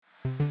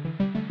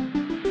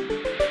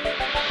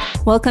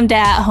Welcome to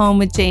At Home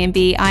with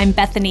J&B. I'm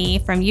Bethany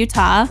from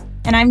Utah.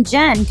 And I'm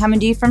Jen, coming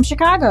to you from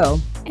Chicago.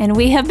 And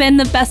we have been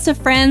the best of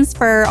friends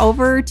for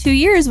over 2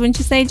 years, wouldn't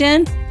you say,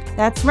 Jen?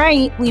 That's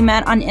right. We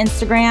met on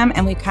Instagram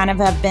and we kind of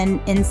have been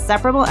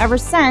inseparable ever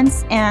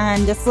since.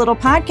 And this little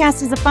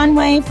podcast is a fun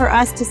way for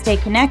us to stay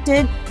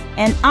connected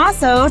and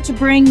also to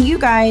bring you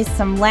guys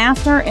some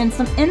laughter and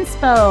some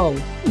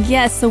inspo.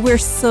 Yes, so we're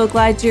so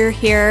glad you're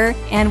here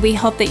and we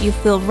hope that you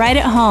feel right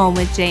at home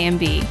with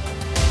J&B.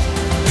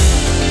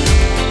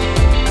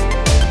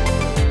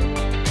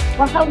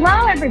 Well,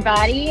 hello,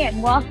 everybody,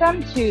 and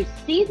welcome to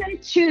season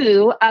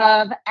 2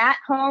 of At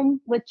Home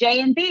with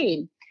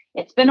J&B.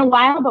 It's been a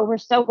while, but we're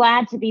so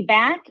glad to be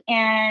back.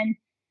 And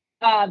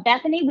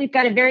Bethany, we've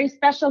got a very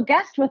special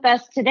guest with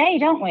us today,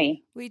 don't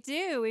we? We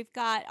do. We've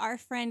got our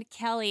friend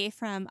Kelly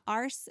from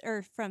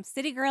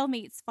City Girl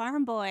Meets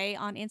Farm Boy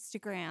on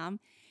Instagram,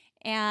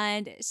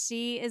 and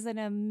she is an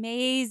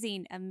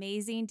amazing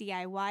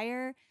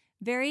DIYer.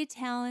 Very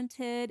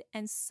talented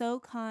and so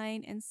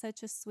kind and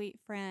such a sweet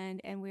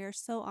friend. And we are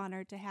so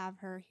honored to have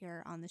her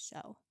here on the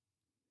show.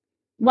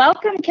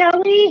 Welcome,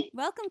 Kelly.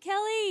 Welcome,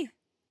 Kelly.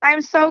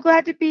 I'm so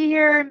glad to be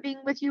here and being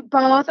with you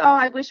both. Oh,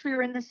 I wish we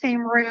were in the same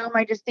room.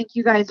 I just think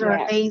you guys are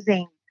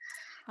amazing.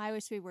 I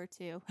wish we were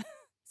too.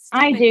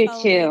 I do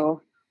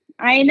too.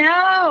 I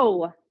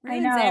know.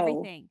 Ruins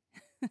everything.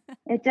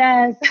 It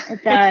does.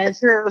 It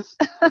does.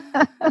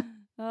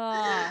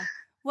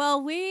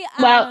 Well, we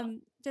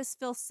just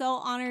feel so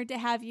honored to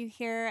have you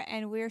here,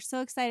 and we're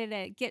so excited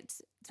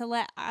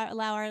to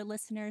allow our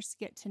listeners to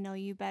get to know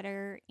you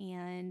better,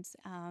 and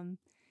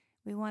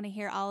we want to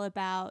hear all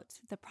about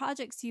the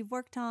projects you've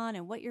worked on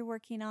and what you're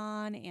working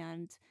on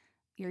and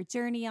your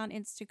journey on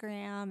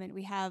Instagram, and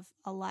we have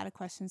a lot of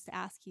questions to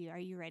ask you. Are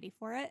you ready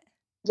for it?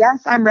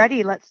 Yes, I'm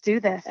ready. Let's do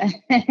this.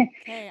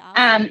 Okay,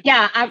 awesome.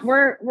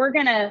 We're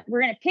gonna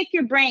pick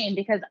your brain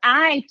because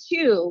I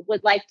too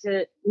would like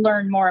to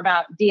learn more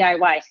about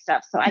DIY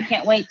stuff. So I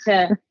can't wait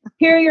to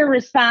hear your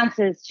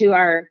responses to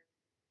our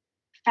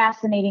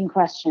fascinating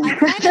questions. I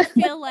kind of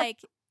feel like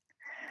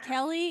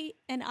Kelly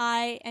and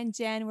I and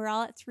Jen, we're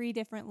all at 3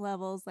 different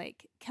levels.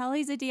 Like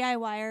Kelly's a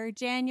DIYer,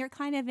 Jen, you're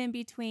kind of in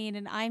between,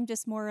 and I'm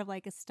just more of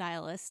like a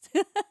stylist.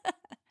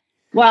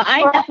 Well,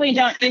 I definitely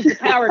don't use the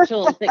power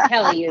tools that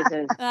Kelly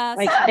uses.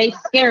 They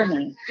scare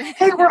me.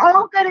 Hey, we're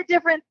all good at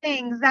different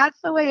things. That's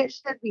the way it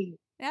should be.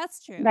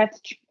 That's true.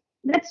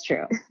 That's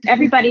true.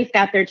 Everybody's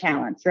got their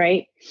talents,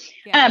 right?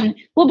 Yeah.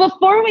 Well,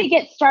 before we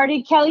get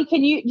started, Kelly, do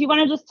you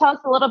want to just tell us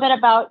a little bit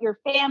about your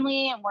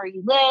family and where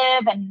you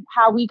live and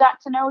how we got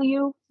to know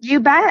you? You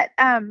bet.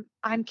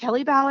 I'm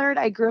Kelly Ballard.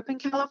 I grew up in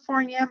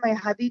California. My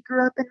hubby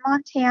grew up in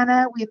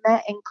Montana. We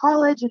met in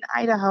college in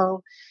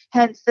Idaho.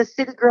 Hence the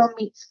City Girl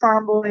Meets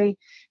Farm Boy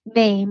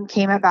name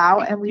came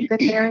about. And we've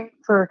been married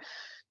for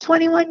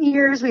 21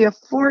 years. We have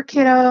 4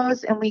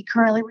 kiddos and we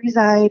currently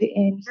reside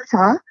in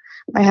Utah.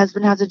 My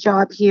husband has a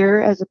job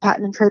here as a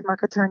patent and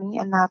trademark attorney,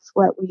 and that's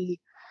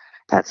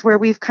where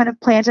we've kind of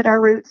planted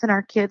our roots, and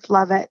our kids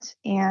love it.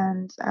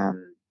 And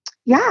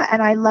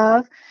and I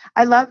love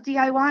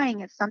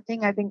DIYing. It's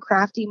something I've been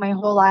crafting my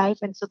whole life,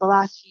 and so the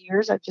last few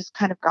years I've just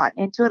kind of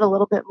gotten into it a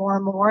little bit more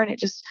and more, and it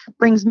just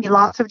brings me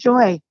lots of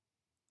joy.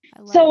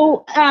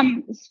 So,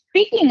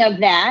 speaking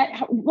of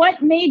that,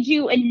 what made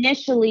you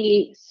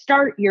initially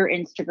start your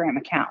Instagram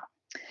account?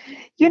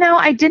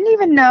 I didn't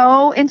even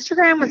know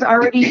Instagram was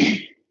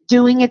already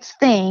doing its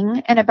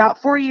thing. And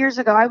about 4 years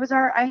ago,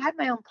 I had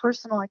my own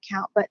personal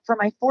account, but for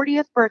my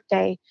 40th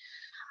birthday,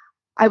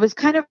 I was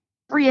kind of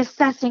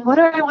reassessing, what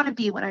do I want to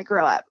be when I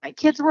grow up? My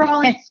kids were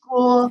all in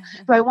school.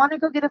 Do I want to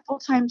go get a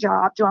full-time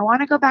job? Do I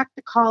want to go back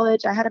to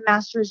college? I had a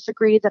master's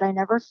degree that I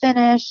never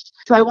finished.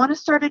 Do I want to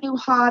start a new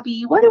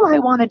hobby? What do I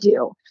want to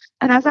do?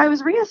 And as I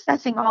was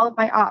reassessing all of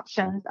my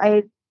options,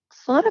 I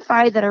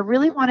solidified that I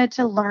really wanted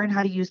to learn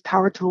how to use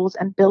power tools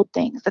and build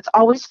things. That's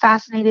always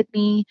fascinated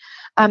me.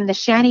 The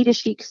Shani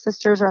DeChique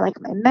sisters are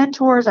like my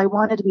mentors. I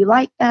wanted to be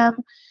like them.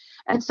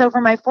 And so for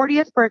my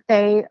 40th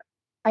birthday,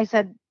 I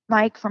said,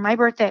 Mike, for my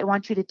birthday, I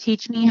want you to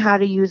teach me how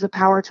to use a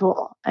power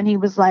tool. And he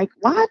was like,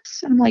 what?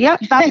 And I'm like, yep,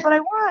 that's what I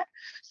want.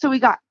 So we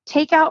got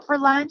takeout for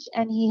lunch,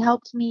 and he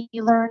helped me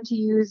learn to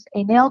use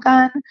a nail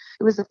gun.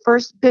 It was the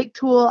first big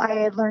tool I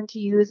had learned to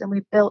use, and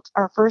we built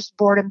our first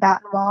board and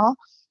batten wall.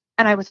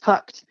 And I was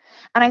hooked.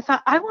 And I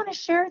thought, I want to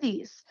share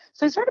these.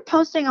 So I started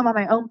posting them on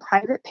my own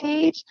private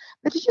page,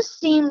 but it just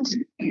seemed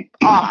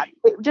odd.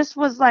 It just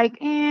was like,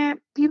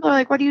 people are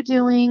like, what are you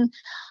doing?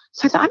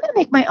 So I thought, I'm going to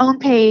make my own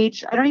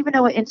page. I don't even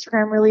know what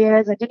Instagram really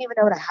is. I didn't even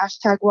know what a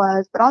hashtag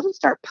was, but I'll just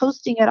start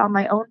posting it on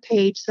my own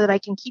page so that I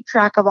can keep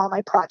track of all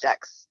my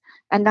projects.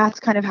 And that's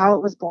kind of how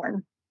it was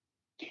born.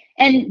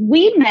 And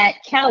we met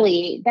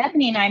Kelly,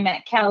 Bethany and I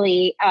met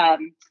Kelly,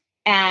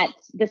 at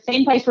the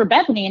same place where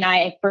Bethany and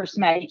I first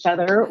met each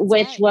other,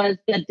 which was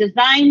the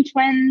Design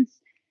Twins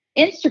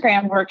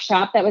Instagram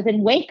workshop that was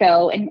in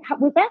Waco. And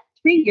was that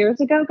 3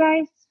 years ago,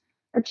 guys?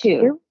 Or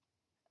 2?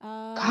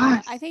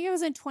 I think it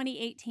was in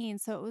 2018,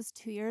 so it was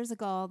 2 years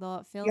ago, although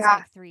it feels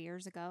like 3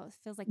 years ago. It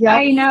feels like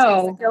I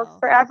know. It feels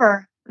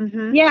forever.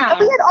 Mm-hmm. Yeah. And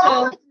we had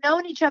all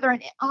known each other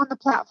on the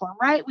platform,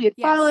 right? We had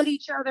followed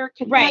each other,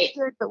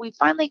 connected, but we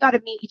finally got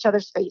to meet each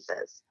other's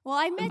faces. Well,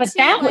 I met but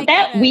you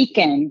that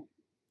weekend.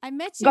 I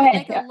met you at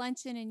like a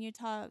luncheon in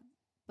Utah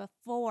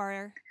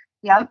before.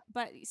 Yep.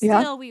 But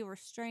still, we were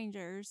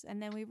strangers,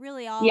 and then we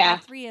really all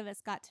three of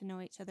us got to know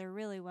each other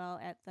really well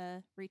at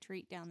the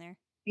retreat down there.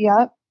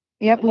 Yep.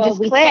 Well,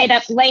 we stayed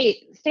up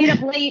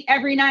late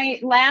every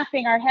night,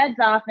 laughing our heads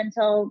off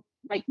until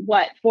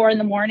 4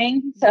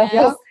 a.m.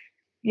 So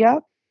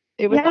yep.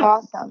 It was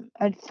awesome.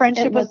 And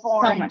friendship was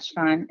born. So much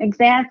fun.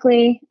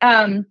 Exactly.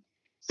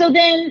 So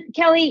then,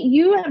 Kelly,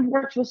 you have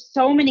worked with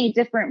so many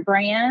different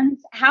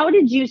brands. How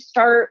did you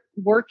start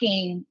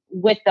working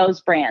with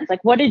those brands?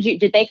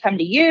 Did they come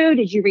to you?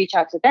 Did you reach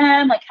out to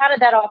them? How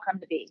did that all come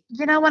to be?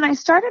 When I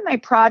started my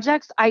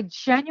projects, I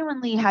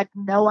genuinely had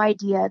no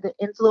idea that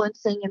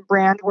influencing and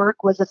brand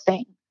work was a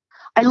thing.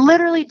 I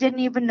literally didn't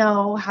even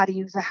know how to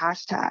use a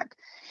hashtag.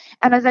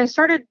 And as I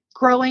started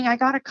growing, I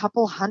got a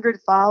couple hundred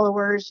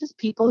followers, just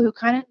people who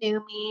kind of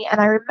knew me.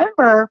 And I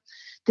remember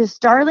this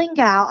darling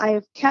gal, I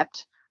have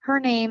kept her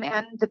name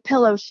and the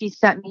pillow she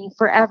sent me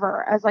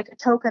forever as a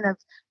token of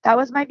that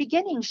was my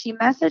beginning. She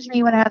messaged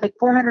me when I had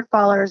 400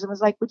 followers and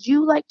was like, would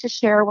you like to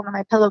share one of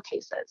my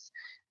pillowcases?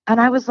 And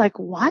I was like,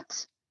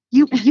 what?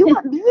 You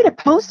want me to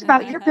post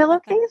about your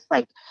pillowcase?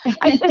 I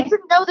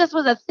didn't know this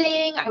was a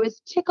thing. I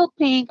was tickled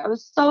pink. I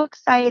was so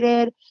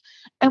excited.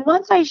 And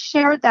once I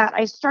shared that,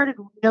 I started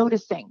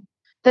noticing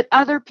that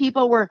other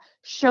people were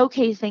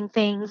showcasing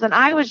things. And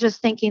I was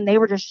just thinking they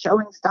were just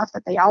showing stuff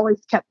that they always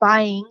kept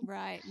buying.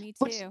 Right. Me too.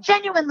 Which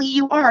genuinely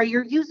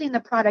you're using the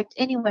product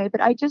anyway.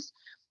 But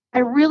I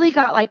really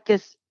got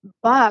this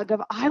bug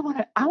of, I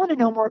want to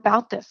know more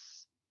about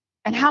this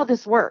and how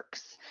this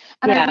works.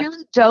 And I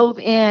really dove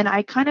in.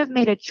 I kind of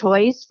made a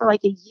choice for a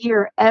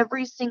year.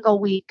 Every single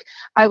week,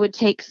 I would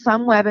take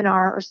some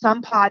webinar or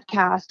some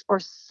podcast or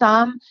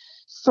some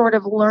sort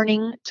of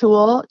learning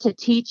tool to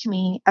teach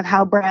me of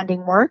how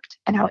branding worked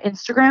and how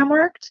Instagram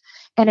worked.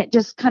 And it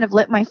just kind of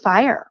lit my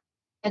fire.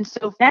 And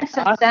so since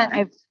then,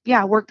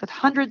 I've worked with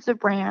hundreds of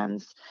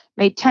brands,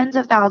 made tens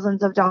of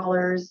thousands of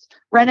dollars,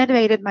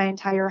 renovated my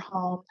entire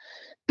home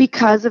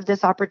because of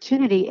this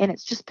opportunity. And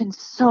it's just been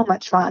so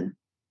much fun.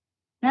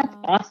 That's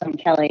awesome,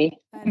 Kelly.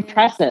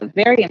 Impressive.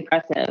 Very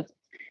impressive.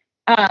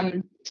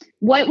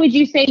 What would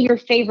you say your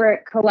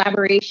favorite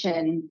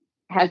collaboration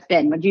has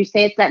been? Would you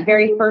say it's that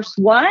very first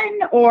one,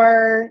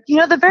 or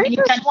the very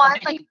first one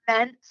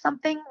meant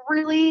something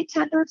really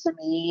tender to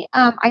me?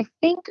 I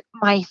think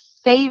my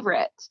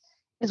favorite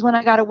is when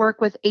I got to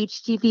work with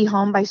HGTV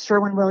Home by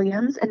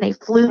Sherwin-Williams, and they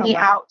flew me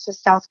out to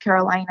South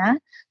Carolina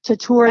to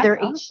tour their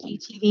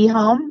HGTV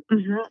Home,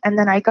 and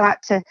then I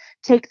got to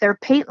take their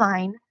paint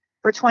line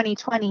for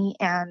 2020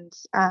 and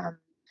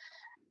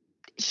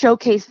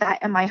showcase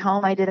that in my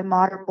home. I did a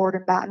modern board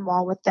and batten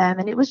wall with them.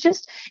 And it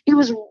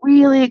was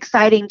really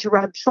exciting to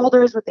rub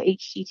shoulders with the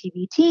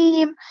HGTV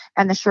team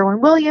and the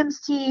Sherwin-Williams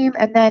team.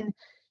 And then,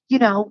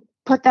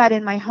 put that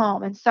in my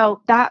home. And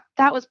so that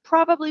was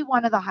probably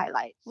one of the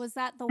highlights. Was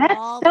that the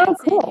wall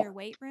that's in your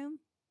weight room?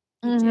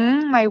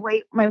 My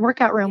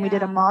workout room. Yeah. We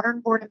did a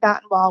modern board and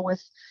batten wall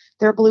with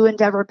their Blue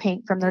Endeavor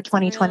paint from their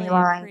 2020 really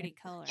line. A pretty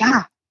color.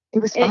 Yeah. It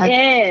was fun.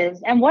 It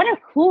is. And what a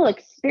cool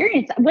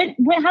experience.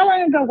 How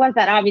long ago was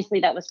that? Obviously,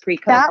 that was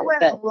pre-COVID. That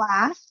was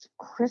last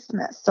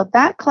Christmas. So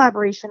that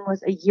collaboration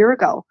was a year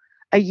ago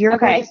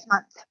this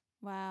month.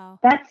 Wow.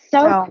 That's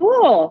so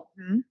cool.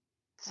 Mm-hmm.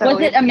 So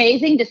was it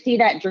amazing to see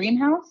that dream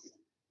house?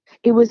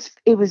 It was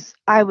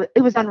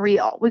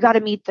unreal. We got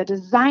to meet the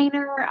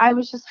designer. I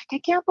was just I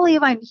can't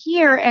believe I'm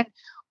here. And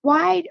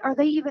why are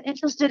they even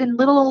interested in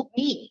little old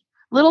me?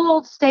 Little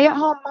old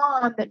stay-at-home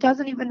mom that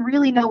doesn't even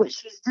really know what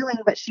she's doing,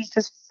 but she's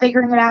just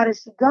figuring it out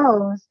as she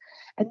goes.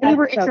 And they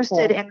were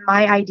interested in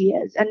my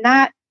ideas. And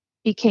that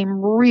became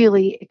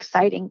really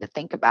exciting to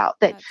think about,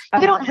 that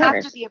you don't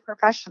have to be a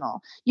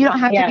professional. You don't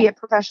have to be a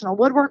professional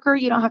woodworker.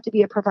 You don't have to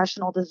be a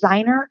professional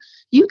designer.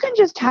 You can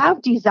just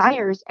have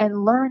desires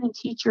and learn and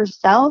teach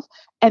yourself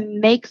and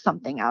make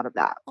something out of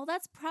that. Well,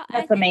 that's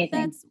amazing.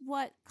 That's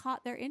what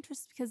caught their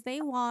interest, because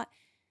they want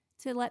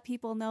to let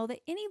people know that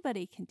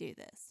anybody can do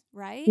this,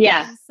 right?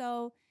 Yeah. And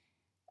so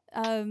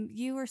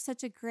you were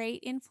such a great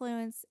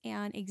influence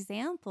and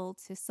example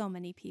to so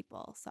many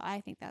people. So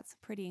I think that's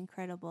a pretty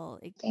incredible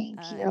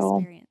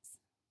experience.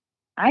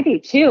 I do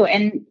too.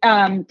 And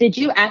did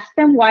you ask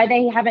them why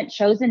they haven't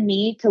chosen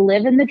me to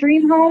live in the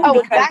dream home? Oh,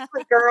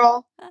 exactly,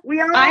 girl. We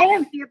are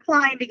all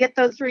applying to get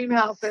those dream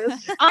houses.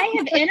 I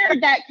have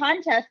entered that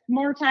contest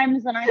more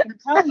times than I can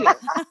tell you.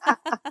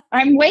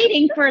 I'm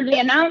waiting for the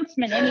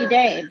announcement any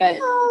day, but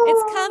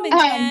it's coming,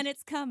 Jen.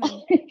 It's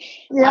coming.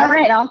 Yeah. All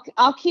right,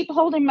 I'll keep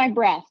holding my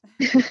breath.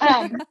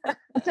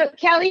 So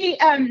Kelly,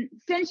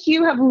 since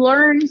you have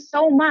learned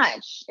so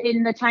much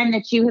in the time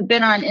that you have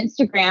been on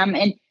Instagram,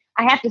 and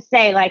I have to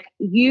say,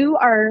 you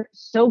are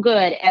so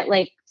good at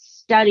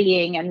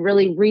studying and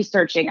really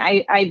researching.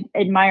 I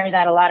admire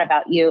that a lot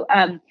about you.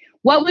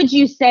 What would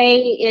you say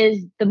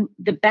is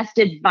the best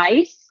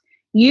advice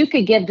you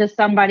could give to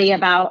somebody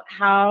about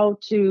how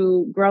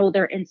to grow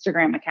their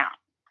Instagram account?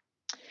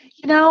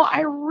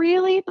 I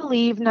really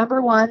believe,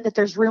 number one, that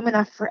there's room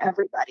enough for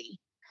everybody.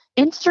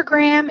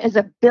 Instagram is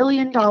 $1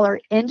 billion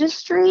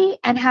industry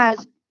and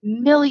has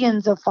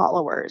millions of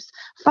followers.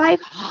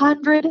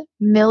 500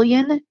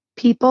 million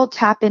people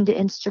tap into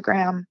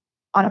Instagram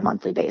on a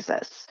monthly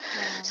basis.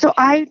 So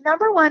I,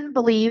 number one,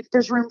 believe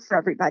there's room for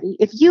everybody.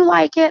 If you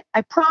like it,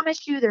 I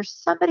promise you there's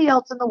somebody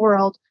else in the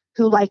world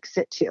who likes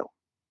it too.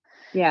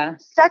 Yeah.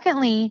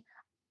 Secondly,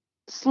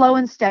 slow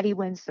and steady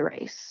wins the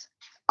race.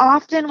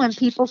 Often when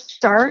people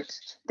start,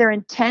 their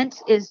intent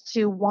is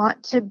to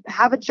want to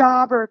have a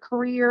job or a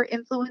career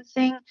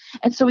influencing.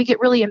 And so we get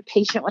really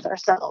impatient with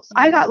ourselves.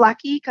 I got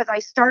lucky because I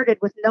started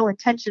with no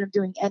intention of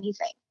doing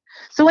anything.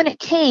 So when it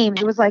came,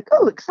 it was like,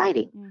 oh,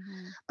 exciting.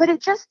 Mm-hmm. But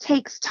it just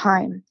takes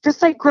time.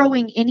 Just like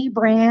growing any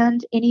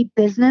brand, any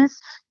business,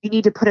 you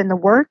need to put in the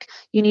work.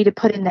 You need to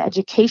put in the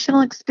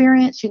educational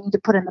experience. You need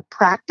to put in the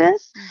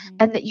practice,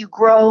 and that you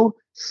grow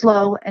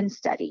slow and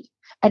steady.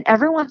 And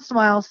every once in a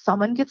while,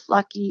 someone gets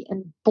lucky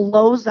and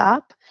blows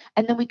up.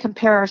 And then we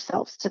compare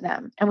ourselves to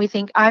them. And we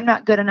think, I'm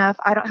not good enough.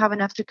 I don't have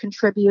enough to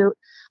contribute.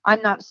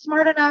 I'm not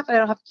smart enough. I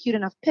don't have cute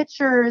enough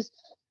pictures.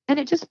 And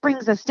it just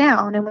brings us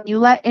down. And when you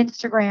let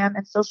Instagram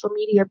and social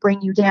media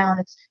bring you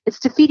down, it's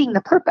defeating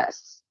the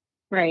purpose,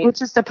 right?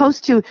 Which is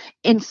supposed to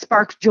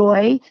spark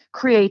joy,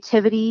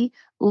 creativity,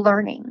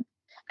 learning.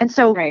 And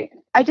so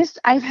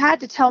I've had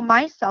to tell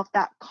myself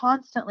that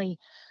constantly,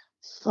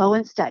 slow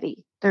and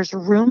steady. There's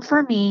room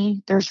for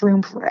me. There's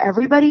room for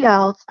everybody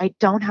else. I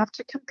don't have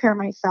to compare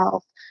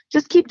myself.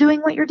 Just keep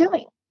doing what you're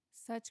doing.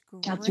 That's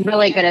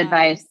really good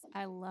advice.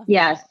 I love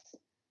that.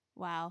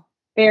 Wow.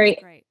 Very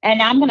great.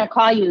 And I'm going to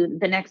call you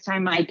the next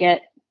time I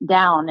get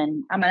down,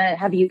 and I'm going to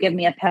have you give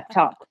me a pep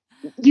talk.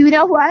 You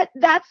know what?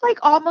 That's like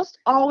almost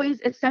always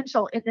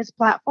essential in this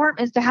platform,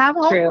 is to have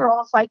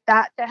homegirls like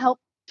that to help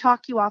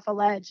talk you off a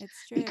ledge.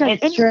 It's true. Because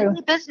in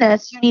any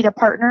business, you need a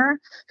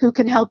partner who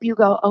can help you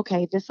go,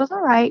 okay, this was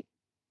all right.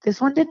 This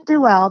one didn't do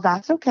well.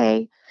 That's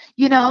okay.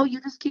 You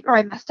just keep, or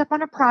I messed up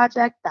on a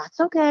project. That's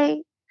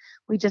okay.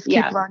 We just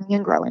keep learning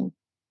and growing.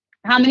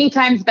 How many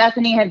times,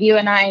 Bethany, have you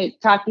and I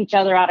talked each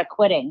other out of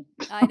quitting?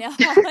 I know.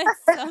 It's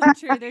so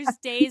true. There's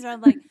days where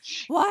I'm like,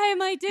 why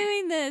am I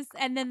doing this?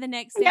 And then the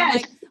next day I'm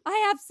like,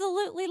 I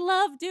absolutely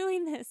love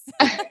doing this.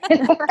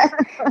 It's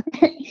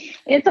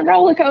a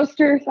roller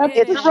coaster.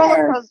 It's a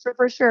roller coaster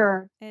for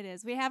sure. It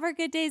is. We have our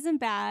good days and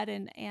bad,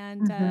 and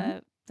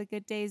the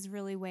good days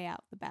really weigh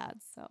out the bad.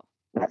 So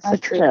that's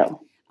true.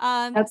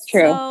 That's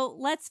true. So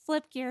let's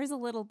flip gears a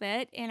little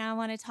bit, and I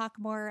want to talk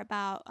more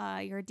about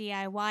your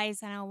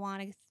DIYs, and I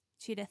want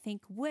you to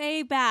think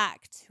way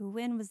back to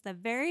when was the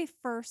very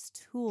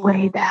first tool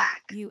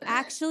you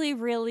actually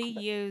really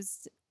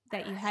used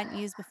that you hadn't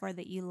used before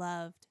that you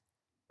loved?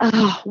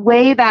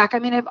 Way back. I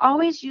mean, I've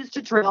always used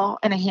a drill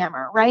and a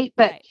hammer, right?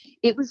 But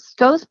it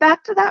goes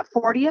back to that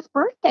 40th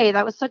birthday.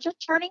 That was such a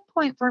turning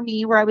point for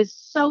me, where I was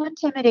so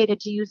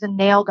intimidated to use a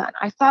nail gun.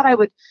 I thought I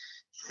would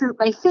shoot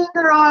my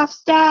finger off,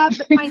 stab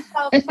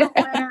myself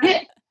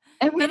somewhere.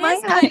 And it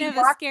is kind of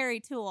a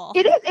scary tool.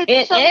 It is.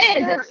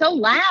 It's so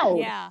loud.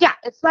 Yeah,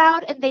 it's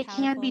loud, and they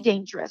can be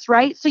dangerous,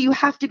 right? So you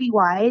have to be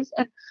wise.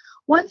 And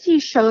once he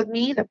showed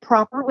me the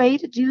proper way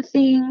to do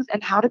things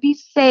and how to be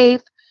safe,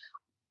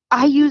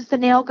 I use the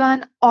nail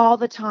gun all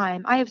the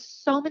time. I have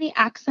so many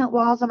accent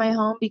walls in my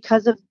home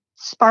because of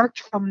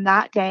sparked from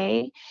that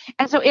day.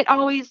 And so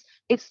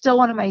it's still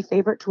one of my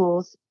favorite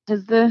tools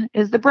is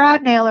the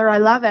brad nailer. I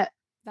love it.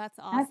 That's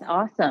awesome. That's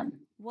awesome.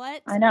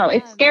 What? I know.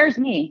 It scares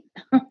me.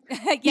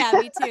 Yeah,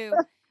 me too.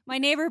 My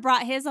neighbor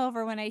brought his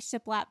over when I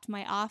shiplapped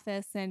my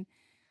office, and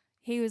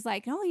he was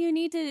like, "Oh, you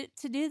need to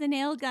do the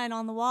nail gun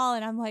on the wall."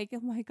 And I'm like, "Oh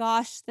my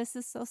gosh, this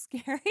is so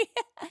scary."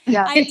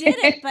 Yeah. I did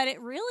it, but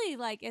it really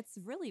it's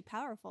really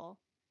powerful.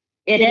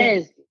 It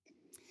is.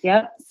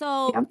 Yep.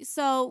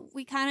 So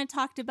we kind of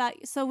talked about,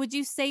 so would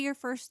you say your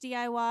first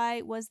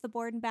DIY was the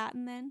board and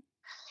batten then?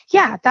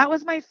 Yeah, that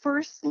was my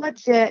first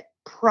legit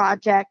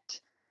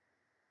project.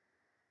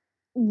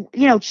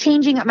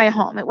 Changing up my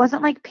home. It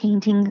wasn't like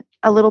painting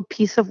a little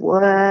piece of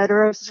wood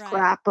or a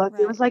scrapbook.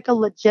 Right. It was like a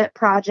legit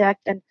project.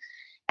 And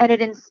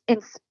it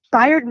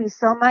inspired me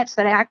so much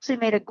that I actually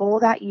made a goal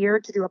that year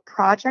to do a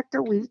project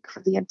a week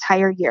for the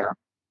entire year.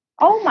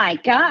 Oh my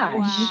gosh.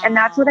 Wow. And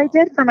that's what I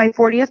did for my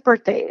 40th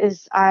birthday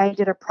is I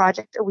did a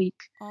project a week.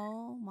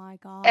 Oh my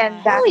God. And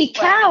holy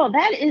cow,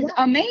 that is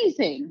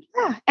amazing.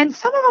 Yeah. And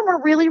some of them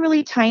were really,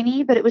 really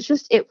tiny, but it was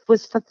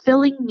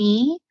fulfilling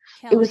me.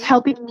 Kelly, it was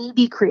helping me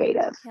be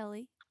creative.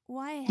 Kelly,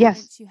 why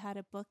haven't you had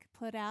a book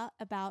put out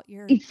about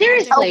your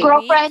seriously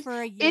girlfriend?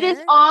 For a year? It is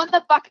on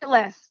the bucket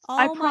list. Oh,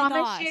 I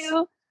promise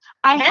you.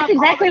 That's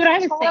exactly what I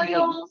was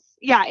thinking.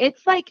 Yeah,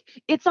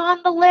 it's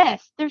on the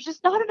list. There's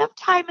just not enough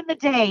time in the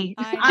day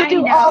to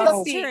do all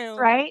the things,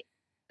 right?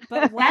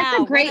 But wow,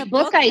 that's a great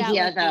book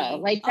idea, though.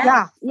 Like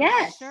that.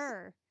 Yes.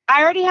 Sure.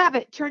 I already have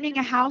it. Turning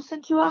a house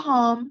into a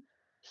home.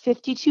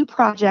 52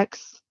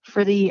 projects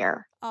for the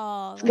year.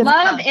 Oh,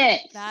 love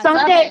it.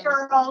 Someday,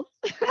 girls.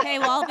 Okay,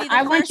 well, I'll be the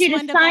I want first you to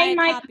one sign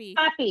buy my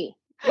copy.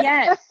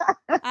 Yes.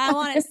 I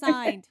want it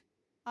signed.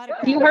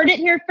 Autographed. You heard it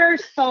here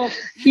first, folks.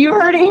 You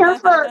heard it here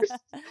first.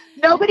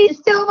 Nobody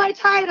steal my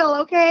title,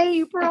 okay?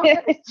 You promise.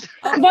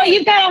 Well,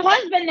 you've got a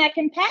husband that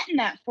can patent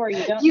that for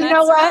you, don't you? You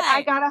know what? right.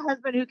 I got a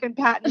husband who can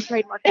patent and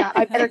trademark that.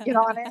 I better get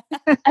on it.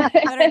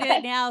 Better do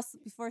it now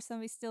before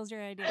somebody steals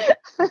your idea.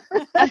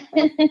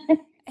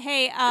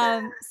 Hey,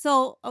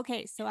 so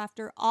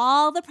after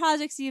all the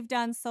projects you've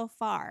done so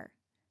far,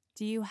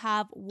 do you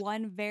have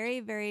one very,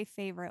 very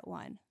favorite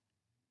one?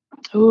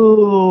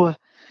 Ooh.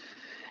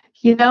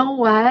 You know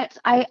what?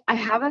 I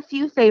have a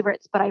few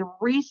favorites, but I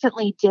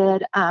recently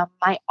did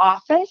my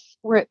office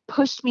where it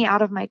pushed me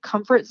out of my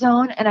comfort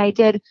zone, and I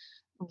did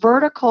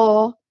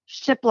vertical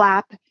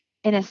shiplap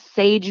in a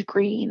sage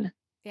green.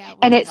 Yeah,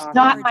 and it's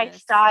not my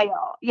gorgeous.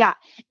 style. Yeah.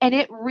 And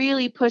it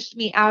really pushed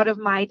me out of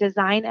my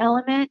design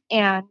element.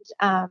 And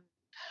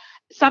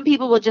some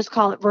people will just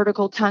call it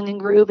vertical tongue and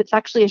groove. It's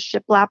actually a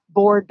shiplap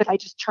board, but I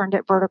just turned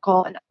it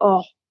vertical, and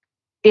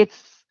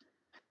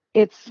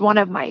it's one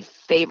of my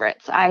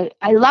favorites. I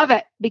love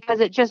it because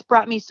it just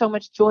brought me so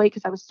much joy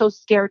because I was so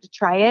scared to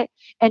try it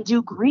and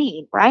do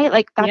green, right?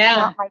 Like that's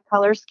not my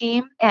color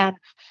scheme. And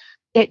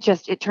it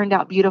turned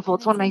out beautiful.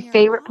 It's one of my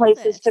favorite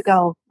places to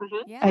go.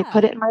 Mm-hmm. I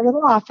put it in my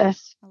little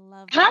office. I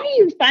love How do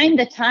you find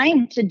the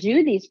time to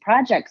do these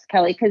projects,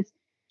 Kelly? Because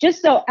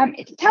just so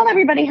tell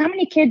everybody how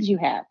many kids you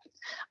have.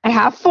 I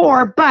have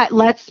 4, but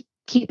let's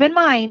keep in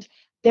mind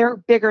they're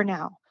bigger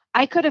now.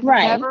 I could have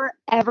never,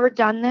 ever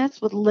done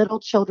this with little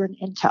children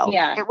in tow.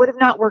 Yeah. It would have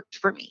not worked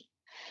for me.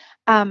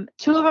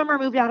 2 of them are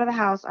moved out of the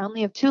house. I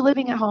only have 2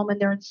 living at home, and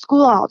they're in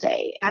school all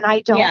day. And I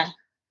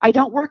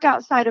don't work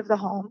outside of the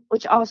home,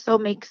 which also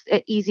makes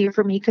it easier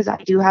for me because I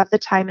do have the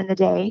time in the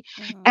day.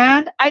 Mm-hmm.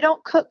 And I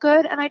don't cook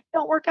good, and I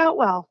don't work out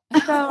well.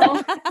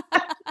 So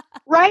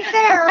right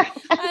there.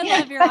 I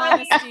love your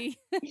honesty.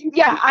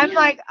 Yeah,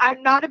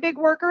 I'm not a big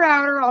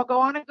worker-outer. I'll go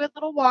on a good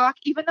little walk,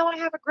 even though I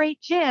have a great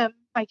gym.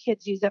 My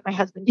kids use it. My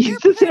husband uses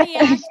it. You're pretty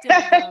active,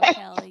 though,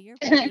 Kelly. You're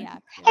pretty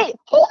active. Hey,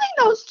 holding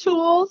those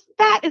tools,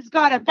 that's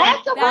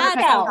a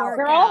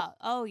workout.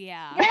 Oh,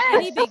 yeah. Yes.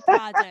 Any big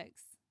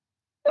projects.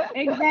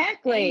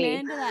 Exactly.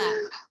 Amen to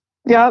that.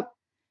 Yep.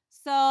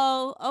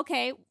 So,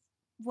 okay,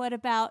 what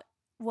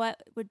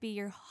would be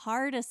your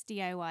hardest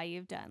DIY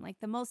you've done? Like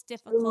the most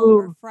difficult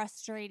or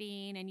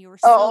frustrating, and you were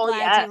so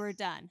glad you were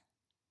done?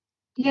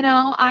 You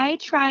know, I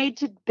tried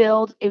to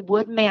build a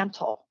wood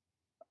mantle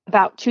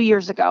about 2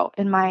 years ago,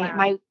 and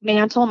my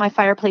mantle, my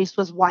fireplace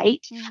was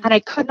white, and I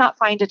could not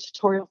find a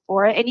tutorial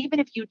for it. And even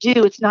if you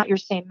do, it's not your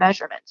same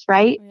measurements,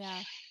 right? Yeah.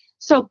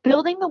 So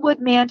building the wood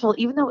mantle,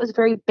 even though it was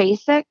very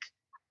basic,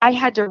 I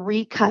had to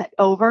recut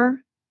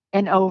over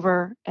and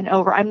over and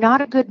over. I'm not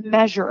a good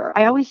measurer.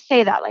 I always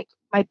say that, like,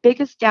 my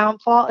biggest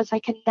downfall is I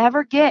can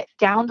never get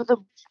down to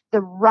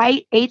the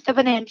right 1/8 of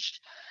an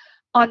inch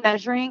on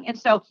measuring. And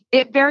so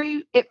it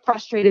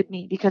frustrated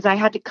me because I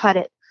had to cut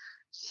it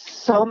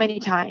so many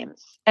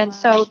times. And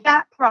so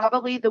that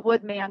probably the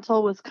wood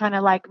mantle was kind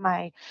of like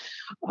my,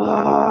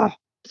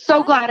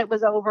 so glad it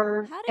was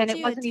over, and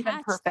it wasn't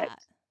even perfect. That?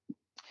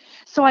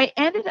 So I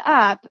ended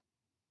up,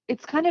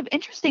 it's kind of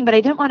interesting, but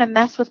I didn't want to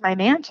mess with my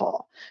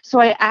mantle. So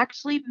I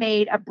actually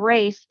made a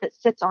brace that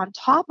sits on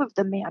top of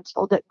the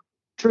mantle that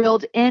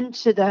drilled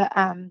into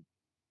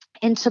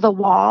the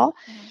wall,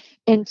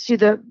 into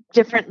the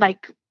different,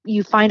 like,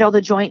 you find all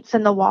the joints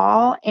in the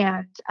wall,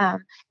 and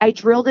I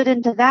drilled it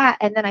into that,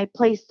 and then I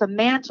placed the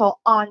mantle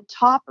on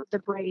top of the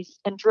brace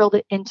and drilled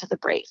it into the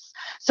brace.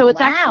 So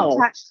it's actually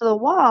attached to the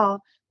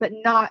wall, but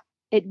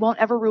it won't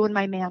ever ruin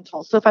my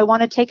mantle. So if I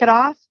want to take it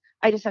off,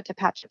 I just have to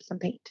patch up some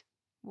paint.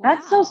 Wow.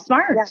 That's so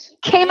smart. Yeah.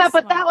 Came up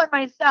with that one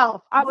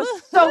myself. I was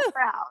so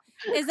proud.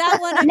 Is that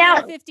one of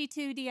your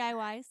 52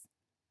 DIYs?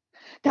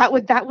 That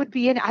would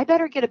be it. I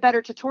better get a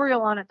better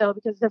tutorial on it though,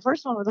 because the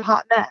first one was a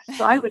hot mess.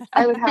 So I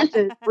would have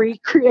to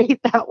recreate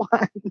that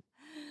one.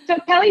 So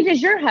Kelly,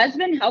 does your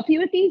husband help you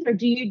with these, or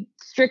do you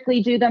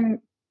strictly do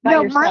them by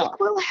yourself? Mike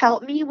will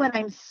help me when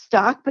I'm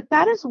stuck, but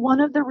that is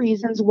one of the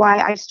reasons why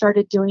I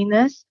started doing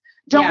this.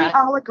 Don't we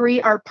all agree,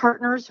 our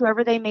partners,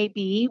 whoever they may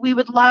be, we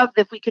would love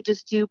if we could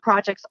just do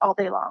projects all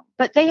day long,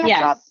 but they have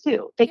jobs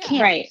too. They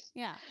can't. Right.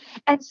 Yeah.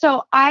 And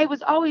so I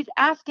was always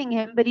asking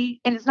him, and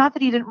it's not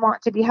that he didn't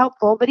want to be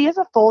helpful, but he has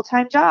a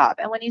full-time job.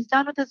 And when he's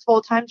done with his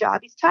full-time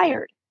job, he's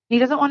tired. He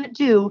doesn't want to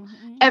do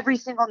every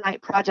single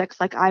night projects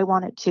like I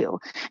wanted to.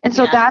 And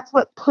so that's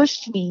what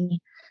pushed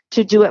me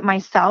to do it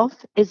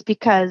myself, is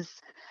because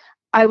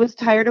I was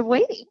tired of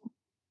waiting.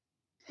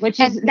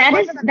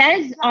 That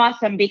is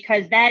awesome,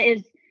 because that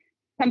is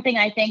something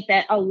I think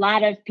that a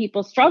lot of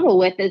people struggle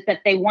with, is that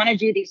they want to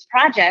do these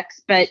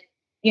projects, but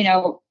you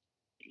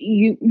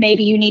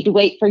need to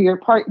wait for your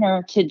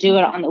partner to do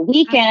it on the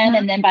weekend.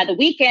 And then by the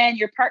weekend,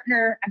 your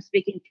partner, I'm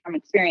speaking from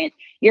experience,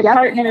 your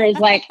partner is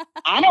like,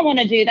 I don't want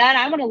to do that.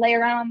 I want to lay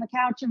around on the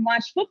couch and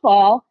watch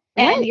football.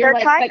 And you're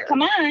like, tired. But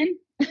come on.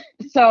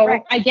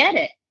 So I get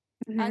it.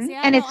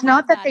 And it's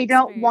not that they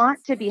don't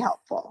want to be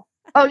helpful.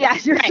 Oh yeah,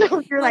 you're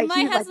When like, my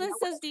he's husband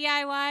like, says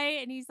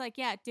DIY and he's like,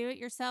 yeah, do it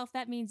yourself,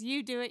 that means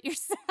you do it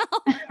yourself.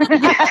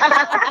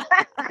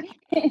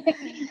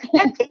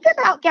 and think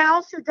about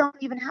gals who don't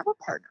even have a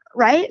partner,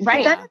 right?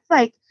 Right. So then it's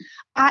like,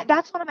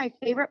 that's one of my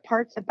favorite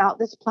parts about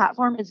this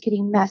platform is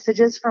getting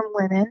messages from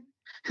women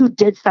who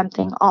did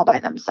something all by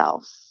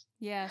themselves.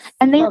 Yes.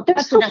 And they're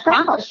That's so an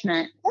proud.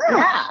 accomplishment.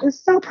 Yeah, they're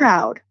so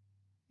proud.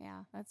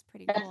 Yeah, that's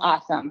pretty That's cool.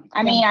 awesome.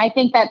 I mean, I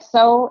think that's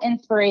so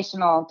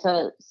inspirational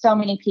to so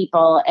many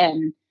people.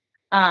 And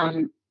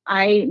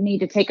I need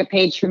to take a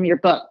page from your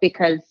book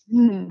because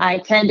I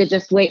tend to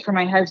just wait for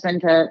my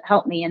husband to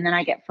help me. And then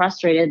I get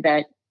frustrated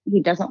that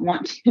he doesn't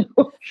want to.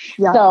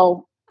 Yeah.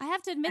 So I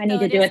have to admit, I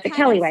need though, to do it the kind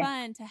Kelly of way.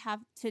 fun to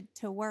have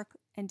to work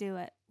and do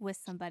it with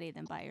somebody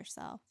than by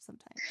yourself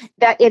sometimes.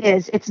 That it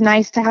is. It's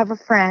nice to have a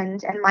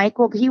friend. And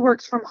Michael, he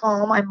works from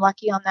home. I'm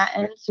lucky on that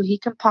end. So he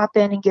can pop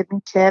in and give me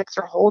tips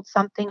or hold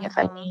something if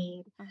I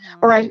need.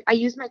 Or I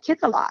use my kids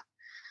a lot.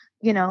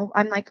 You know,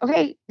 I'm like,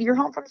 okay, you're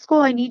home from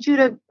school. I need you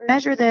to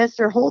measure this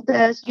or hold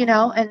this, you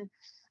know. And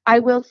I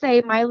will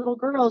say my little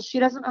girl, she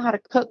doesn't know how to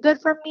cook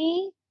good for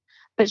me,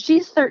 but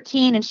she's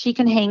 13 and she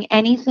can hang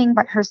anything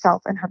by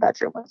herself in her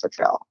bedroom with a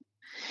drill.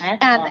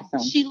 That's and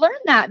awesome. She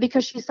learned that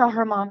because she saw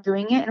her mom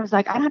doing it and was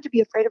like, I don't have to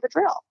be afraid of a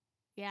drill.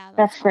 Yeah,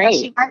 that's great.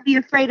 She might be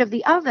afraid of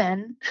the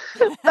oven,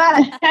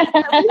 but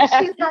at least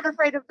she's not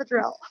afraid of the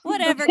drill.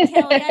 Whatever,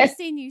 Kelly. I've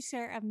seen you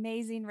share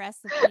amazing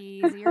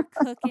recipes. You're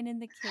cooking in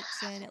the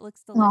kitchen. It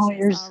looks delicious. Oh,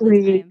 you're all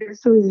sweet. The time. You're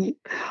sweet.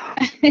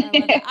 I love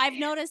it. I've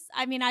noticed,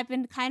 I mean, I've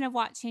been kind of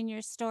watching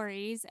your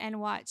stories and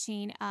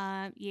watching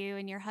you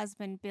and your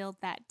husband build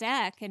that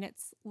deck, and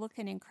it's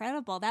looking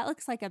incredible. That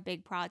looks like a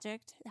big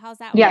project. How's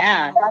that?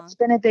 Yeah, that's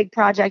been a big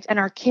project, and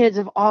our kids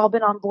have all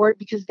been on board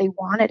because they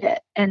wanted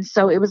it. And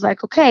so it was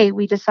like, okay,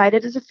 we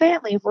decided as a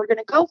family, if we're going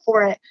to go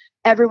for it,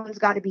 everyone's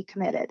got to be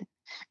committed.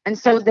 And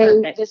so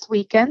this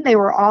weekend, they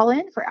were all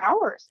in for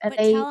hours. And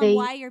tell them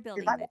why you're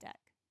building the deck.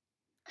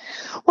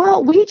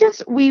 Well,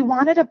 we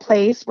wanted a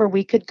place where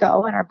we could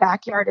go, and our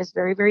backyard is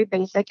very, very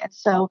basic. And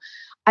so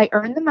I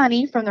earned the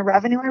money from the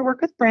revenue I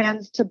work with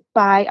brands to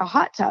buy a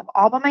hot tub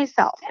all by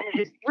myself.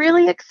 And it's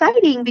really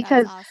exciting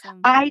because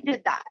I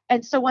did that.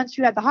 And so once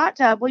you have the hot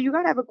tub, well, you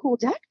got to have a cool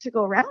deck to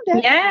go around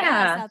it. Yeah,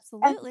 yes,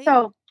 absolutely.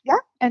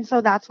 And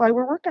so that's why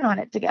we're working on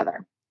it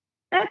together.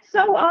 That's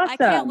so awesome. I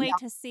can't wait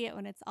to see it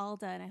when it's all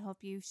done. I hope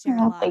you share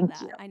a lot of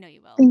that. I know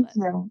you will. Thank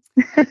you.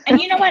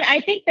 And you know what? I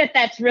think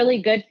that's really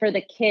good for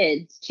the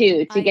kids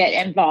too, to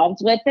get involved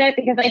with it,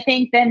 because I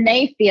think then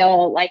they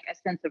feel like a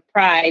sense of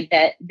pride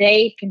that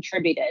they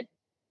contributed.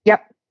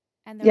 Yep.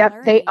 And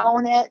they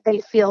own it.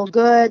 They feel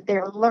good.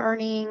 They're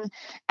learning.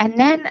 And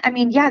then, I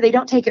mean, they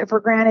don't take it for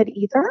granted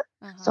either.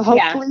 So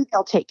hopefully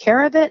they'll take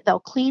care of it. They'll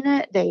clean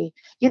it. They,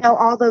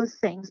 all those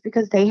things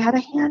because they had a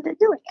hand in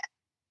doing it.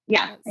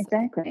 Yeah,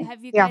 exactly.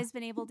 Have you guys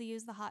been able to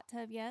use the hot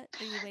tub yet?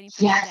 Or are you waiting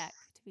for the deck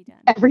to be done?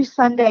 Every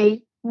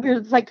Sunday,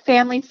 it's like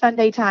family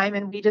Sunday time,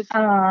 and we just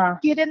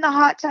get in the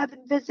hot tub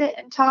and visit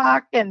and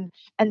talk, and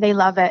they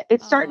love it.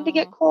 It's starting to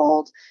get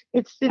cold.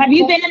 Have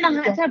you been in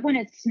the hot tub when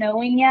it's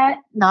snowing yet?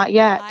 Not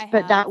yet,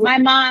 but my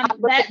mom.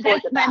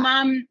 My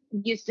mom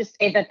used to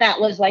say that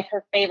was like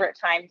her favorite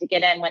time to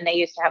get in when they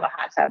used to have a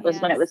hot tub was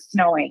when it was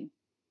snowing.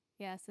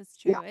 Yes, it's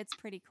true. Yeah. It's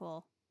pretty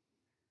cool.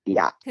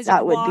 Yeah, because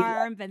you're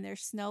warm and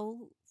there's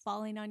snow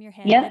falling on your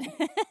head. Yep.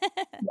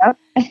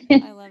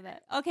 I love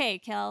it. Okay,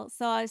 Kel.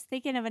 So I was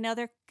thinking of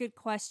another good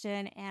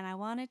question, and I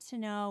wanted to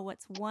know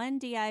what's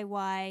one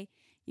DIY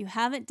you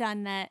haven't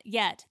done that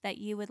yet that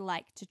you would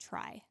like to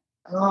try.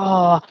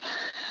 Oh,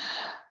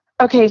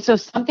 okay. So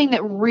something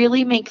that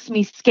really makes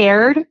me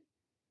scared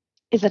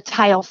is a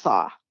tile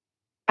saw.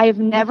 I've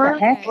never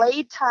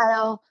laid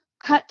tile,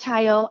 cut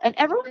tile, and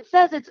everyone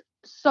says it's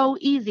so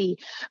easy,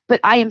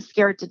 but I am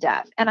scared to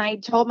death. And I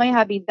told my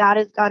hubby that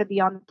has got to be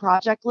on the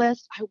project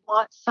list. I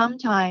want some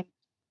time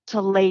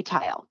to lay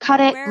tile, cut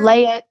it,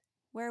 lay it.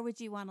 Where would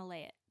you want to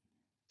lay it?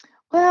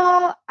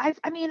 Well, I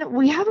mean,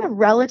 we have a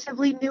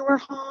relatively newer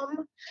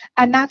home,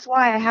 and that's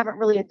why I haven't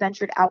really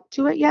adventured out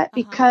to it yet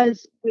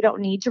because we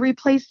don't need to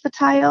replace the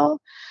tile.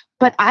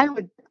 But I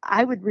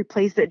would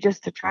replace it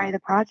just to try the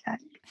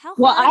project.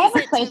 I have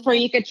a place where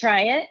you could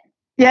try it.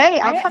 Yay,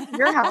 I'll come to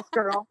your house,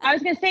 girl. I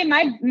was going to say,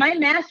 my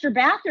master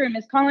bathroom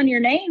is calling your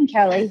name,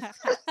 Kelly.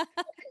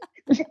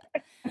 That's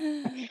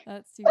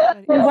too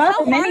funny.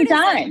 How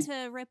hard is it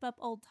to rip up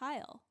old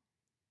tile?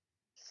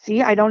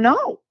 See, I don't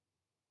know.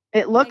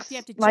 It looks do you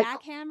have to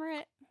jackhammer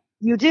it?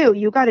 You do.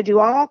 You got to do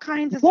all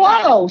kinds of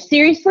stuff. Whoa,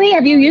 seriously?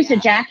 Have you used a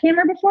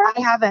jackhammer before?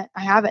 I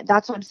haven't.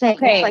 That's what I'm saying.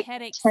 Okay. It's like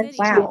Headache City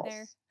right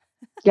there.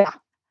 Yeah.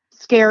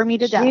 Scare me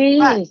to death.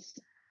 But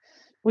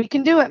we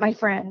can do it, my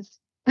friends.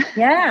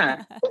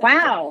 Yeah.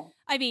 Wow.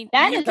 I mean,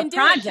 that you is can a do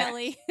project. it,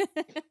 Kelly.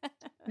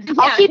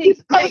 I'll keep you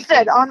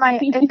posted on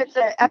if it's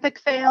an epic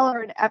fail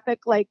or an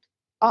epic,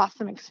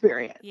 awesome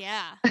experience.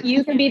 Yeah.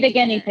 You can be the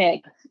guinea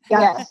pig.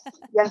 Yes.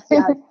 Yes.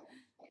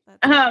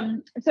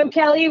 So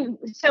Kelly,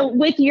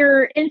 with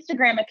your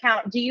Instagram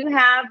account, do you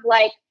have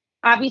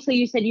obviously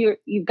you said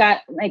you've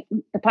got like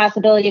the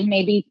possibility of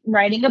maybe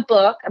writing a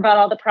book about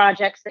all the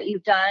projects that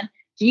you've done.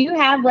 Do you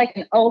have like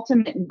an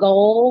ultimate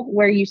goal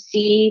where you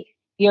see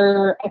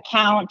your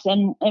account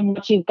and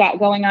what you've got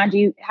going on? Do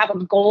you have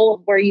a goal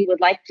of where you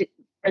would like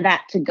for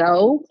that to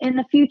go in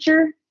the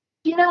future?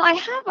 I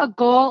have a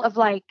goal of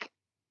like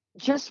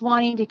just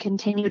wanting to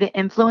continue to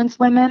influence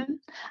women.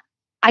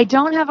 I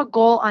don't have a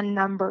goal on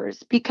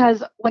numbers,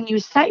 because when you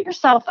set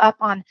yourself up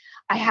on,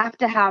 I have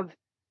to have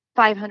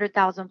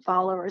 500,000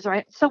 followers,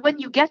 right? So when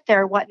you get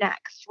there, what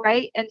next,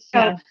 right? And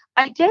so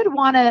I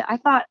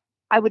thought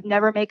I would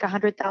never make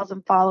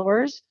 100,000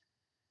 followers.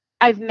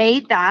 I've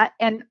made that.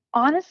 And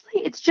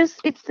honestly,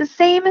 it's the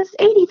same as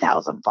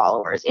 80,000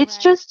 followers. It's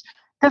just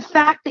the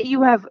fact that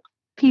you have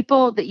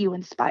people that you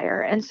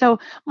inspire. And so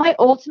my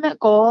ultimate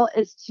goal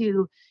is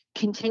to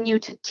continue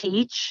to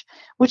teach,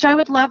 which I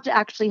would love to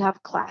actually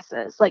have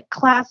classes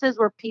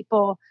where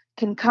people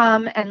can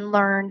come and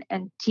learn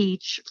and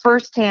teach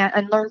firsthand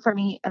and learn from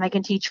me, and I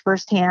can teach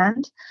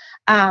firsthand.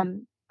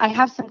 I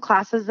have some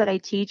classes that I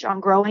teach on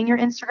growing your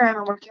Instagram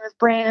and working with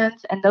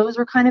brands, and those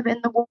are kind of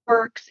in the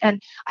works,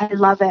 and I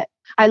love it.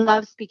 I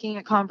love speaking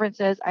at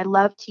conferences. I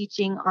love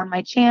teaching on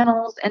my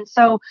channels. And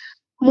so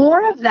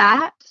more of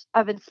that,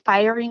 of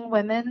inspiring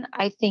women,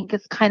 I think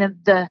is kind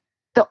of the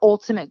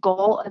ultimate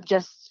goal of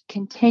just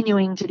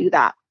continuing to do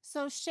that.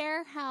 So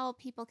share how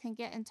people can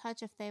get in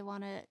touch if they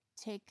want to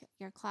take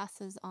your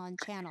classes on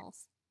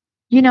channels.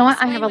 You know what?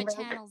 I Explain have a what link.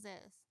 channels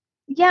is.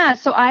 Yeah,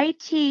 so I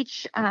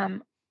teach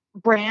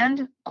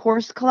brand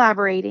course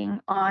collaborating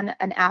on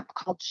an app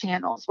called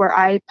Channels, where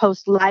I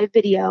post live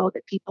video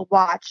that people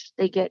watch.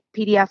 They get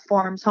PDF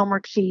forms,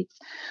 homework sheets,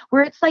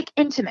 where it's like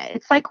intimate.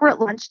 It's like we're at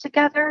lunch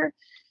together.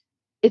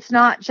 It's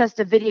not just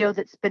a video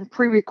that's been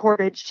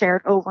pre-recorded,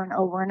 shared over and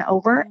over and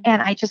over. Mm-hmm.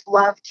 And I just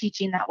love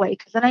teaching that way,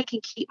 because then I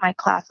can keep my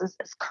classes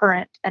as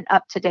current and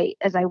up to date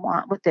as I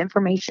want with the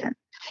information.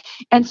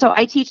 And so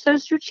I teach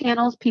those through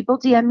Channels. People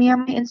DM me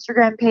on my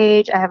Instagram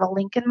page. I have a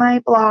link in my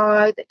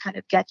blog that kind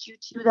of gets you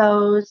to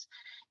those.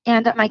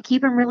 And I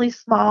keep them really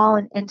small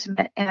and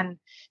intimate, and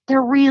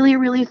they're really,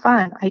 really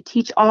fun. I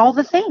teach all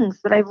the things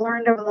that I've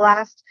learned over the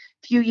last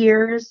few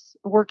years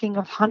working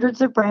with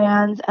hundreds of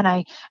brands.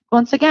 And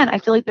once again, I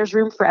feel like there's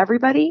room for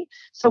everybody.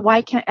 So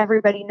why can't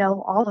everybody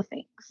know all the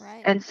things?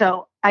 Right. And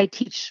so I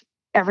teach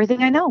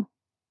everything I know.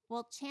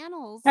 Well,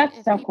 Channels, That's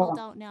if so people cool.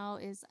 don't know,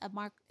 is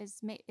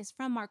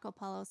from Marco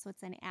Polo, so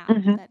it's an app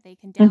Mhm. that they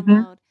can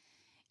download,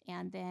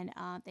 and then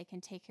they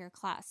can take your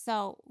class.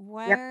 So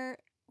where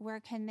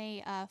can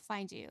they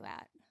find you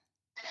at?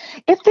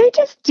 If they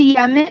just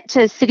DM it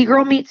to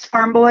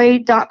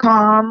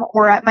citygirlmeetsfarmboy.com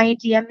or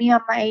DM me on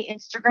my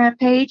Instagram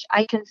page,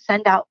 I can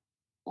send out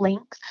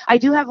links. I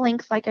do have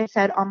links, like I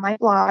said, on my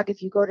blog.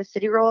 If you go to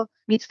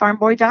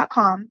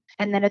citygirlmeetsfarmboy.com,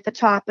 and then at the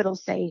top it'll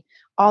say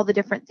all the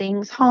different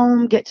things: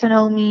 home, get to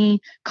know me,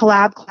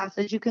 collab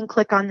classes. You can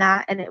click on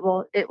that and it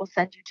will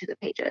send you to the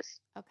pages.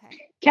 Okay.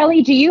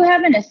 Kelly, do you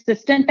have an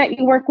assistant that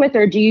you work with,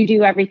 or do you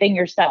do everything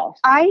yourself?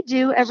 I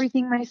do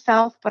everything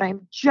myself, but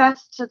I'm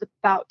just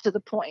about to the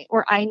point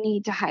where I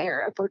need to hire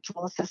a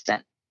virtual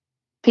assistant,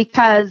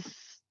 because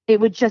it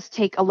would just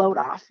take a load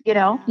off,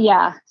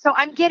 Yeah. So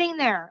I'm getting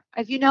there.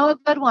 If you know a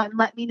good one,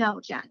 let me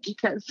know, Jen,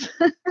 because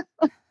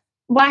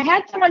Well, I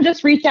had someone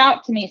just reach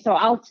out to me, so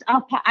I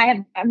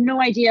have no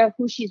idea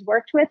who she's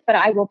worked with, but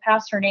I will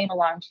pass her name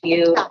along to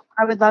you.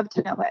 I would love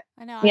to know it.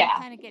 I know Yeah.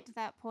 I kind of get to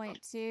that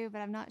point too, but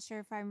I'm not sure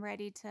if I'm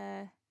ready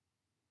to,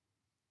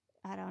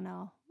 I don't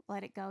know,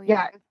 let it go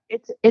Yeah,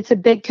 yet. it's a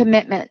big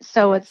commitment.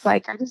 So Yes. it's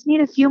like, I just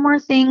need a few more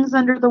things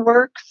under the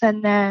works.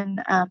 And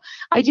then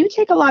I do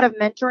take a lot of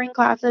mentoring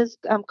classes.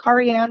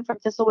 Kari Ann from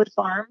Thistlewood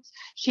Farms,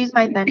 she's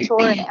my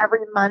mentor. And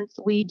every month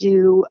we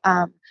do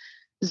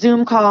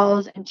Zoom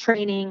calls and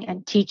training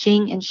and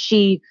teaching. And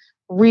she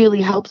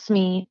really helps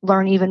me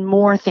learn even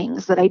more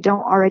things that I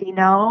don't already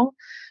know.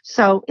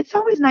 So it's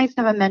always nice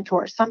to have a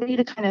mentor, somebody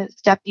to kind of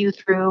step you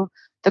through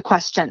the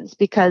questions,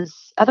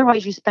 because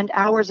otherwise you spend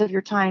hours of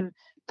your time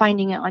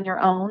finding it on your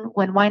own,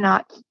 when why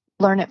not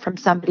learn it from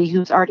somebody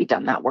who's already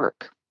done that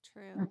work?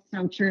 True. That's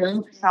so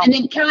true. So, And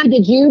then, Kelly,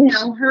 did you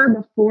know her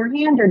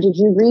beforehand, or did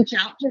you reach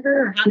out to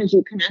her, or how did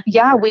you connect?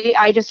 yeah,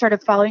 I just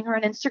started following her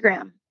on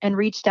Instagram and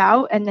reached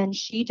out, and then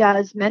she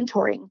does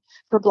mentoring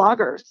for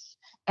bloggers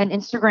and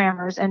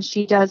Instagrammers, and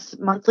she does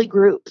monthly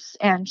groups,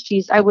 and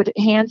I would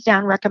hands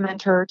down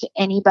recommend her to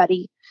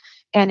anybody.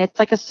 And it's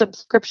like a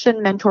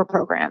subscription mentor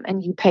program,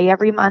 and you pay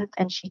every month,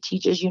 and she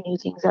teaches you new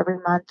things every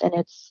month, and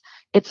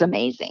it's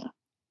amazing.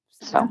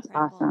 Sounds So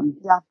incredible. Awesome.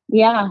 yeah.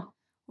 Yeah.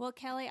 Well,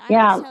 Kelly, I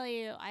Yeah. will tell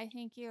you, I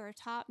think you are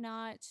top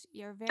notch.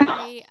 You're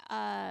very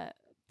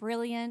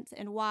brilliant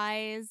and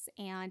wise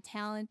and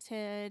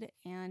talented,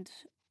 and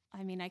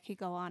I mean, I could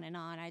go on and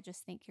on. I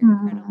just think you're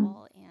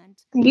incredible, and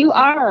You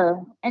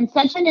are, and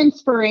such an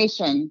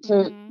inspiration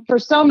for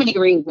so many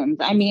reasons.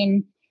 I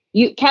mean,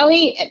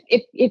 Kelly,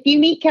 if you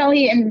meet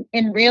Kelly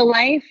in real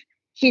life,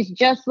 she's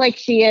just like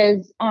she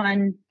is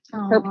on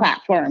her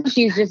platform.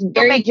 She's just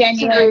very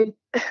genuine.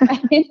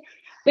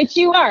 But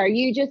you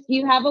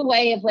have a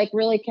way of like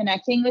really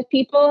connecting with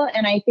people.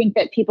 And I think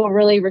that people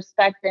really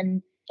respect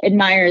and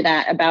admire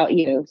that about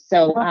you.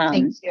 So,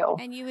 thank you.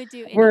 And you would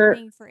do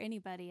anything for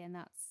anybody, and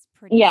that's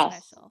pretty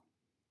special.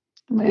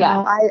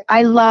 Well,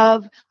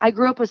 I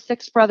grew up with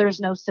 6 brothers,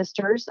 no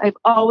sisters. I've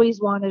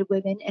always wanted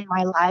women in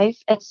my life.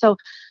 And so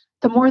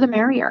the more the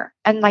merrier.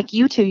 And like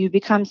you two, you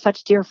become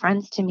such dear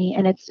friends to me,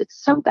 and it's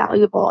so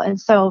valuable. And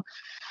so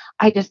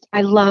I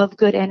love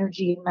good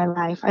energy in my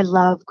life. I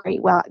love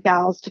great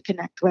gals to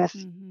connect with.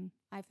 Mm-hmm.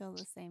 I feel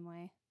the same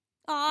way.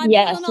 Oh, I'm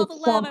feeling all the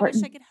love. I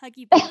wish I could hug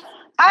you both.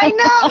 I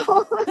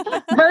know.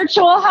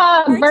 Virtual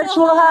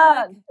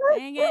hug.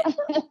 Dang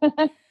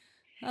it.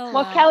 Oh,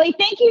 well, wow. Kelly,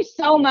 thank you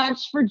so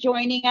much for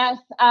joining us.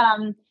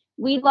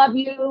 We love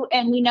you,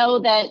 and we know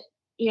that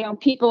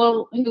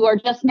people who are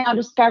just now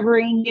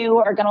discovering you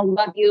are going to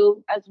love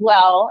you as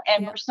well.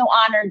 And we're so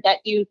honored that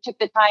you took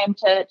the time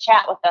to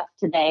chat with us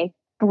today.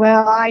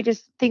 Well, I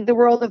just think the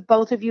world of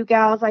both of you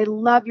gals. I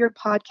love your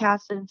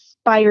podcast. It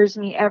inspires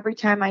me every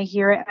time I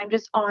hear it. I'm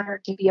just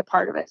honored to be a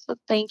part of it. So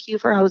thank you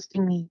for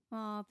hosting me.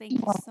 Oh, thank you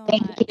so much.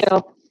 Thank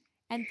you.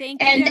 And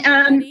thank you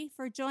everybody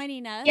for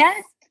joining us.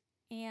 Yes.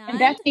 And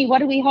Bethany, what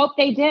do we hope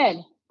they did?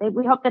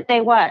 We hope that they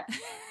what?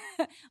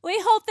 We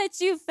hope that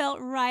you felt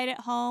right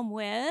at home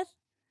with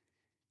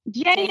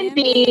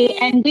J&B.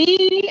 And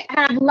we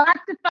have lots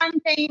of fun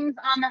things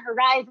on the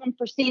horizon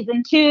for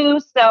season 2.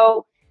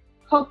 So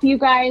hope you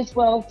guys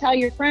will tell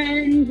your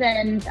friends,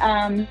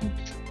 and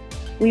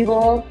we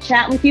will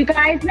chat with you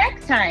guys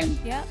next time.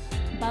 Yep.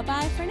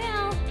 Bye-bye for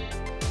now.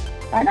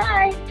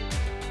 Bye-bye.